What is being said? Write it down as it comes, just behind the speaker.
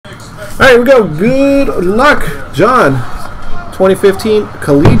Alright, we go. Good luck, John. 2015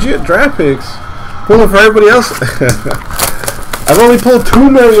 collegiate draft picks. Pulling for everybody else. I've only pulled 2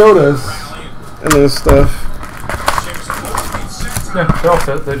 Mariotas and this stuff. Yeah, they're all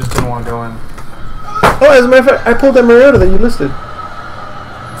fit. They just didn't want to go in. Oh, as a matter of fact, I pulled that Mariota that you listed.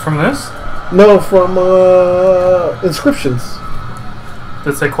 From this? No, from Inscriptions.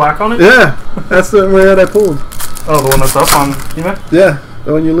 Did it say Quack on it? Yeah, that's the Mariota I pulled. Oh, the one that's up on eBay? Yeah,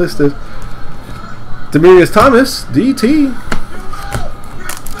 the one you listed. Demaryius Thomas, DT.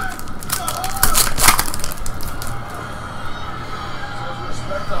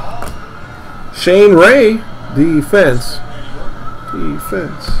 Shane Ray, defense.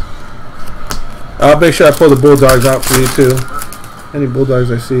 I'll make sure I pull the Bulldogs out for you too. Any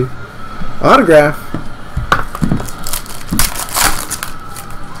Bulldogs I see. Autograph.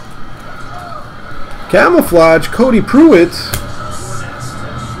 Camouflage, Cody Pruitt.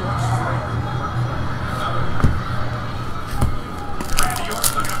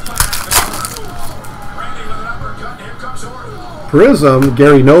 Prism,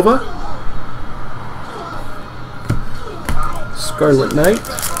 Gary Nova. Scarlet Knight.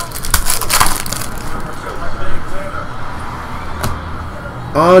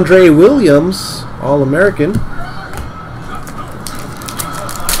 Andre Williams, All-American.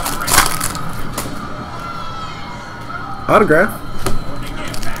 Autograph.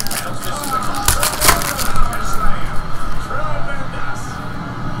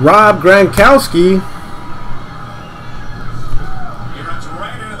 Rob Gronkowski.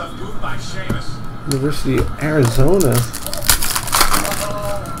 University of Arizona.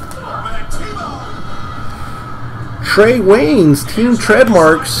 Trey Waynes, Team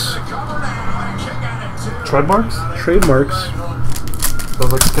Trademarks. Trademarks? Trademarks.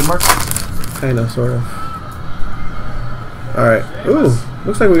 Those like skid marks? Kind of, sort of. Alright. Ooh,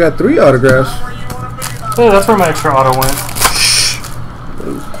 looks like we got 3 autographs. Hey, that's where my extra auto went. Shh.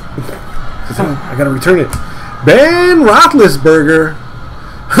 I gotta return it. Ben Roethlisberger.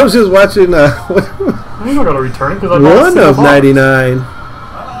 I was just watching. I'm not gonna return it because I 1 of 99.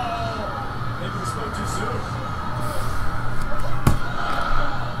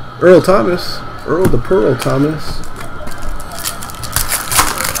 Earl Thomas. Earl the Pearl Thomas.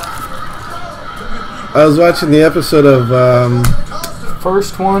 I was watching the episode of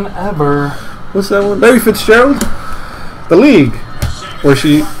first one ever. What's that one? Larry Fitzgerald? The League. Where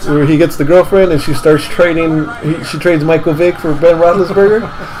he gets the girlfriend and she starts trading. She trades Michael Vick for Ben Roethlisberger.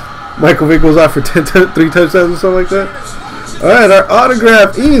 Michael Vick goes out for 3 touchdowns or something like that. All right, our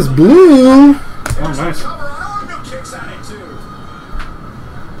autograph is blue. Oh, nice.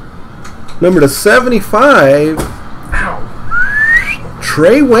 Number to 75. Ow.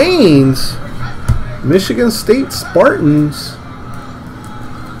 Trey Waynes, Michigan State Spartans.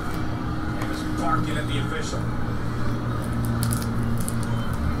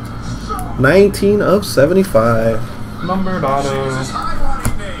 19 of 75. Numbered auto.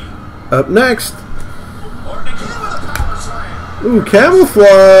 Up next. Ooh,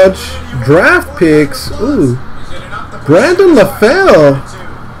 camouflage. Draft picks. Ooh. Brandon LaFell.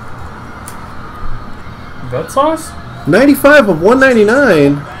 Vet sauce? 95 of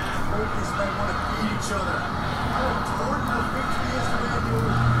 199.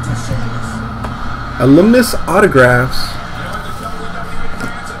 Alumnus autographs.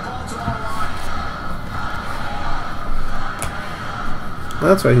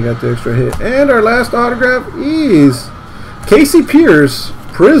 That's why he got the extra hit. And our last autograph is Casey Pierce,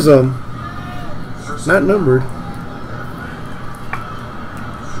 Prism. Not numbered.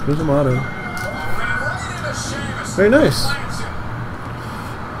 Prism auto. Very nice.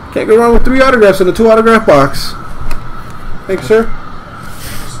 Can't go wrong with 3 autographs in a 2 autograph box. Thanks, sir.